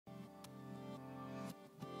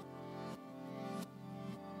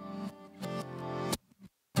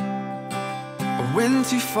went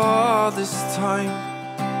too far this time.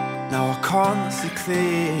 Now I can't see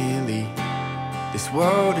clearly. This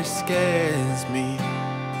world, it scares me.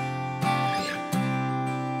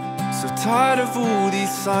 So tired of all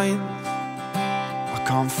these signs, I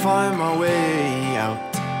can't find my way out.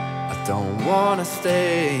 I don't wanna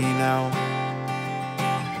stay now.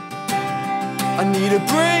 I need a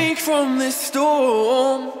break from this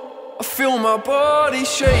storm. I feel my body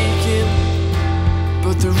shaking,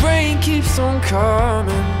 but the rain keeps on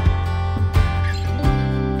coming.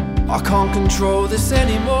 I can't control this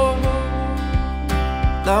anymore.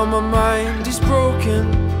 Now my mind is broken.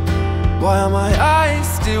 Why are my eyes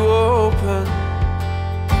still open?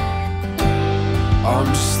 I'm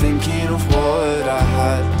just thinking of what I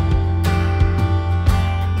had.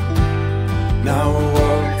 Now a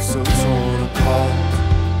world so torn apart.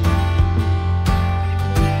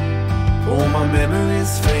 All my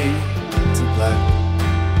memories fade to black.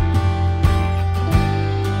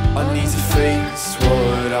 I need to face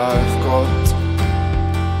what I've got,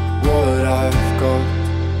 what I've got.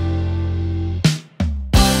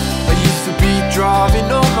 I used to be driving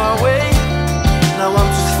on my way. Now I'm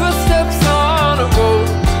just footsteps on a road,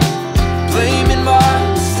 blaming my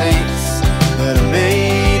mistakes that I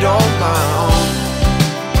made on my own.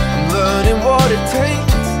 I'm learning what it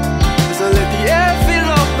takes as I let the air fill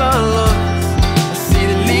up my lungs. I see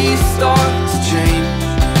the leaves start to change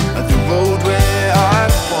at the road where I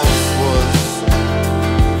once was.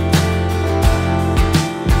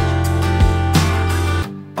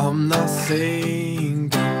 I'm not saying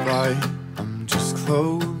goodbye, I'm just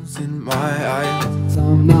closing my eyes.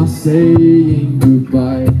 I'm not saying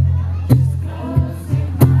goodbye.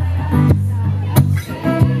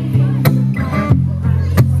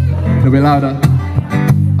 A little bit louder.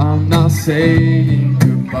 I'm not saying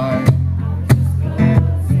goodbye.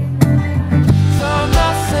 So I'm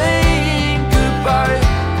not saying goodbye,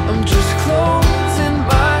 I'm just closing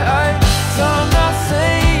my eyes. So I'm not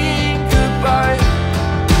saying goodbye.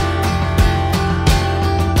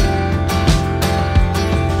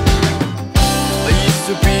 I used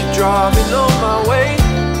to be driving on my way.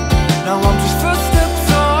 Now I'm just footsteps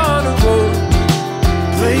on a road,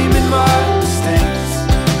 blaming my mistakes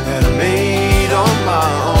that I made on my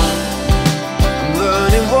own. I'm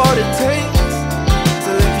learning what it takes to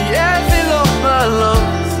let the air fill up my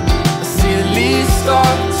lungs. I see the leaves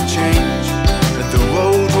start to change at the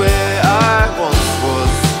road where I once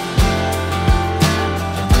was.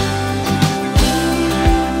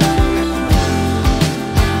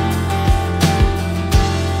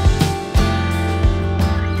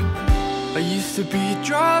 I used to be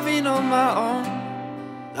driving on my own.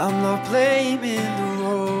 I'm not blaming the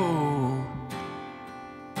road,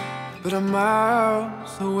 but I'm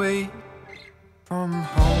miles away from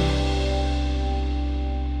home.